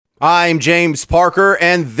I'm James Parker,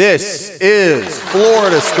 and this is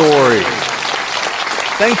Florida Story.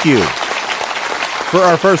 Thank you. For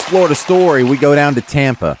our first Florida story, we go down to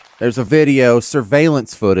Tampa. There's a video,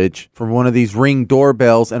 surveillance footage from one of these Ring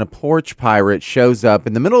doorbells, and a porch pirate shows up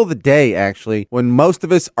in the middle of the day, actually, when most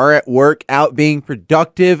of us are at work, out being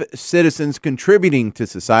productive citizens contributing to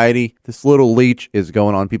society. This little leech is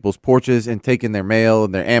going on people's porches and taking their mail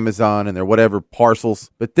and their Amazon and their whatever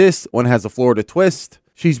parcels. But this one has a Florida twist.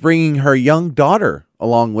 She's bringing her young daughter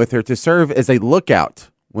along with her to serve as a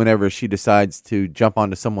lookout whenever she decides to jump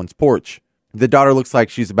onto someone's porch. The daughter looks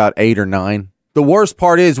like she's about 8 or 9. The worst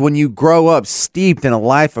part is when you grow up steeped in a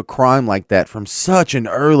life of crime like that from such an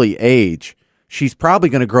early age, she's probably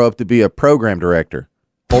going to grow up to be a program director.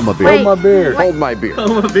 Hold my beer. Hold my beer. Hold my beer.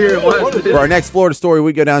 Hold my beer. For our next Florida story,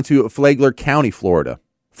 we go down to Flagler County, Florida.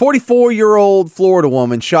 44-year-old Florida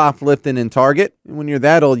woman shoplifting in Target. And when you're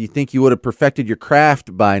that old, you think you would have perfected your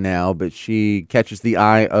craft by now, but she catches the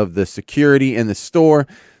eye of the security in the store.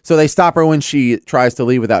 So they stop her when she tries to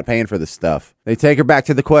leave without paying for the stuff. They take her back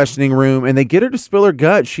to the questioning room, and they get her to spill her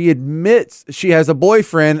guts. She admits she has a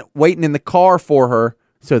boyfriend waiting in the car for her.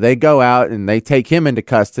 So they go out, and they take him into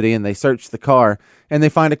custody, and they search the car, and they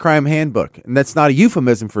find a crime handbook. And that's not a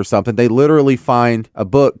euphemism for something. They literally find a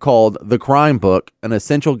book called The Crime Book, an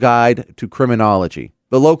essential guide to criminology.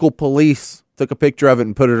 The local police took a picture of it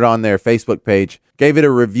and put it on their Facebook page, gave it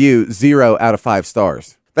a review, 0 out of 5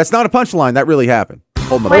 stars. That's not a punchline. That really happened.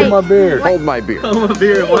 Hold my beer. Hold my beer. Hold my beer. Hold my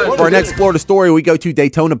beer. For our next Florida story, we go to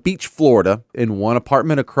Daytona Beach, Florida. In one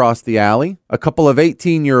apartment across the alley, a couple of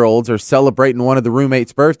 18-year-olds are celebrating one of the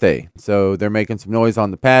roommates' birthday. So they're making some noise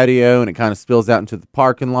on the patio, and it kind of spills out into the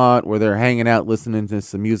parking lot where they're hanging out listening to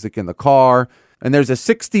some music in the car. And there's a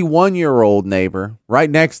 61-year-old neighbor right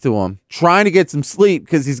next to him trying to get some sleep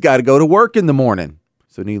because he's got to go to work in the morning.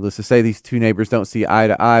 So needless to say, these two neighbors don't see eye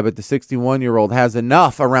to eye, but the 61-year-old has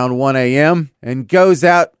enough around 1 a.m. and goes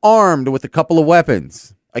out armed with a couple of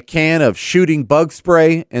weapons, a can of shooting bug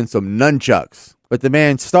spray and some nunchucks. But the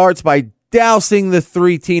man starts by dousing the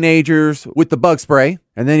 3 teenagers with the bug spray,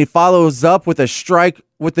 and then he follows up with a strike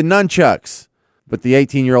with the nunchucks. But the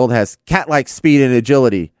 18-year-old has cat-like speed and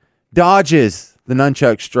agility, dodges the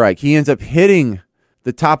nunchuck strike. He ends up hitting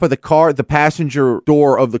the top of the car, the passenger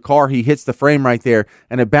door of the car. He hits the frame right there,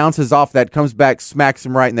 and it bounces off that, comes back, smacks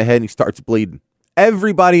him right in the head, and he starts bleeding.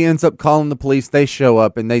 Everybody ends up calling the police. They show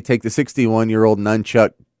up, and they take the 61-year-old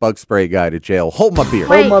nunchuck bug spray guy to jail. Hold my beer.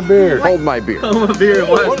 Hold my beer. Hold my beer. Hold my beer.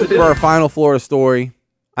 For our final Florida story,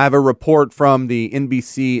 I have a report from the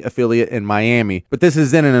NBC affiliate in Miami, but this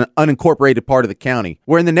is in an unincorporated part of the county,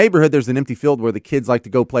 where in the neighborhood there's an empty field where the kids like to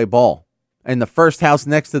go play ball. And the first house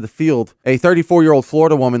next to the field, a 34-year-old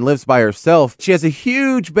Florida woman lives by herself. She has a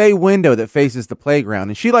huge bay window that faces the playground,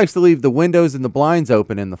 and she likes to leave the windows and the blinds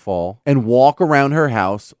open in the fall and walk around her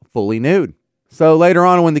house fully nude. So later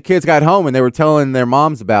on, when the kids got home and they were telling their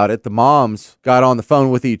moms about it, the moms got on the phone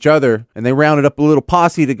with each other, and they rounded up a little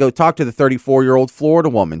posse to go talk to the 34-year-old Florida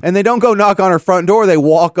woman. And they don't go knock on her front door. They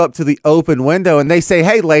walk up to the open window, and they say,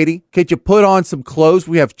 "Hey, lady, could you put on some clothes?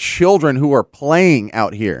 We have children who are playing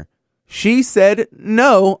out here." She said,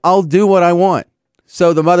 "No, I'll do what I want."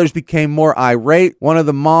 So the mothers became more irate. One of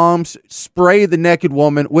the moms sprayed the naked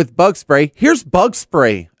woman with bug spray. Here's bug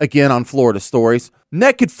spray again on Florida Stories.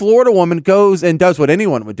 Naked Florida woman goes and does what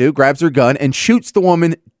anyone would do, grabs her gun and shoots the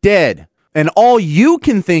woman dead. And all you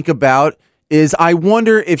can think about is, I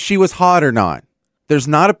wonder if she was hot or not. There's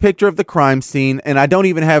not a picture of the crime scene, and I don't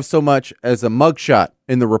even have so much as a mugshot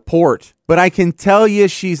in the report. But I can tell you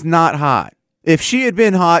she's not hot. If she had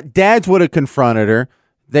been hot, dads would have confronted her.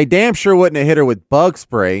 They damn sure wouldn't have hit her with bug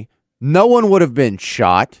spray. No one would have been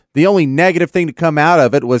shot. The only negative thing to come out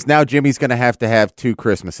of it was now Jimmy's going to have 2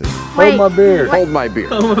 Christmases. Hold my beer. Hold my beer.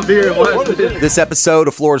 Hold my beer. This episode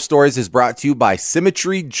of Florida Stories is brought to you by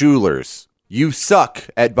Symmetry Jewelers. You suck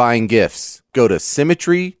at buying gifts. Go to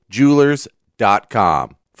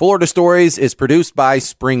symmetryjewelers.com. Florida Stories is produced by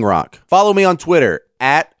Spring Rock. Follow me on Twitter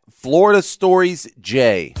at Florida Stories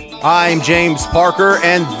J. I'm James Parker,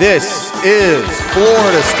 and this is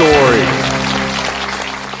Florida Story.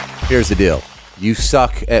 Here's the deal. You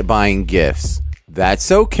suck at buying gifts.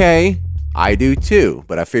 That's okay. I do too.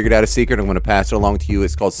 But I figured out a secret. I'm going to pass it along to you.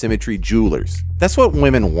 It's called Symmetry Jewelers. That's what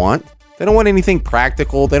women want. They don't want anything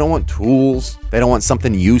practical. They don't want tools. They don't want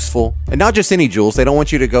something useful. And not just any jewels. They don't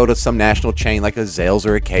want you to go to some national chain like a Zales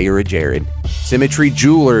or a Kay or a Jared. Symmetry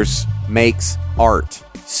Jewelers makes art.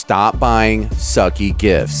 Stop buying sucky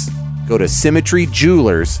gifts. Go to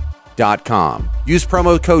symmetryjewelers.com. Use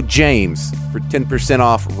promo code JAMES for 10%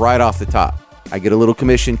 off right off the top. I get a little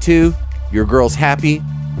commission too. Your girl's happy.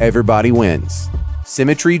 Everybody wins.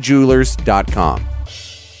 SymmetryJewelers.com.